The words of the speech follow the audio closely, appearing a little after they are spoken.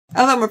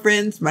Hello my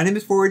friends, my name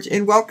is Forge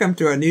and welcome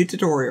to a new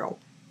tutorial.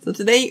 So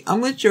today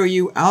I'm going to show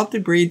you how to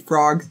breed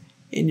frogs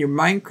in your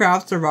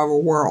Minecraft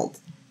survival world.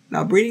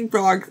 Now breeding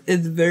frogs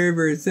is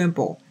very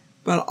simple,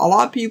 but a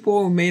lot of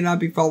people who may not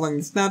be following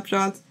the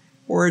snapshots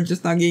or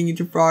just not getting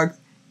into frogs,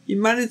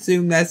 you might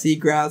assume that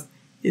seagrass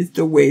is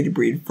the way to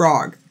breed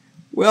frogs.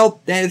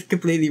 Well, that is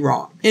completely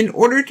wrong. In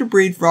order to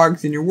breed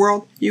frogs in your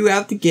world, you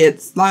have to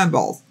get slime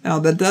balls. Now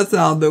that does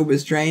sound a little bit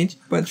strange,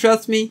 but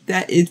trust me,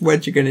 that is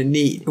what you're going to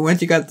need. And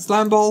once you got the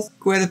slime balls,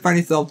 go ahead and find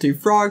yourself 2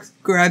 frogs,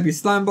 grab your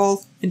slime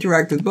balls,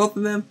 interact with both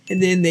of them,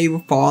 and then they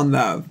will fall in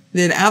love.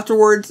 Then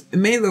afterwards, it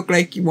may look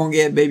like you won't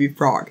get a baby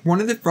frog. One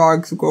of the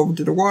frogs will go over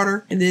to the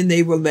water, and then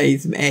they will lay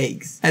some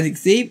eggs. As you can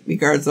see, we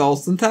got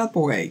ourselves some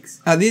tadpole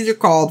eggs. Now these are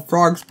called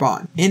frog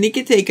spawn, and it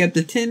can take up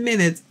to 10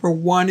 minutes for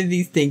one of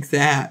these things to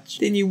hatch.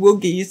 Then you will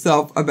get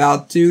yourself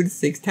about 2 to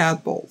 6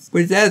 tadpoles,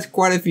 which is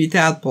quite a few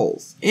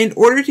tadpoles. In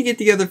order to get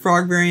the other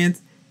frog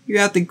variants, you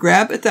have to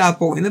grab a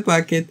tadpole in a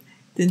bucket,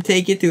 then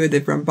take it to a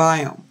different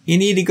biome. You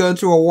need to go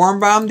to a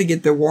warm biome to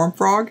get the warm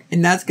frog,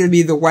 and that's going to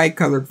be the white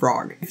colored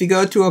frog. If you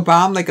go to a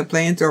biome like a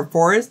plant or a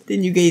forest,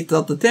 then you get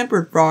yourself the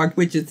temperate frog,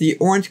 which is the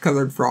orange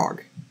colored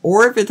frog.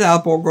 Or if a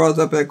tadpole grows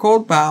up in a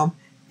cold biome,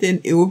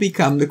 then it will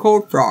become the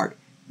cold frog,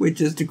 which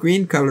is the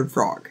green colored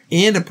frog,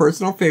 and a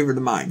personal favorite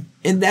of mine.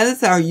 And that is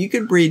how you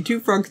can breed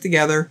 2 frogs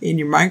together in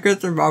your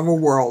Minecraft survival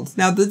world.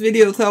 Now if this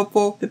video is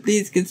helpful, then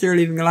please consider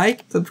leaving a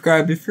like,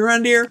 subscribe if you're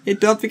around here, and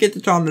don't forget to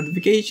turn on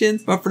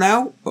notifications. But for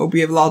now, hope you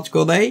have a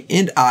logical day,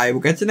 and I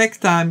will catch you next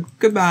time.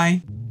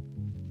 Goodbye.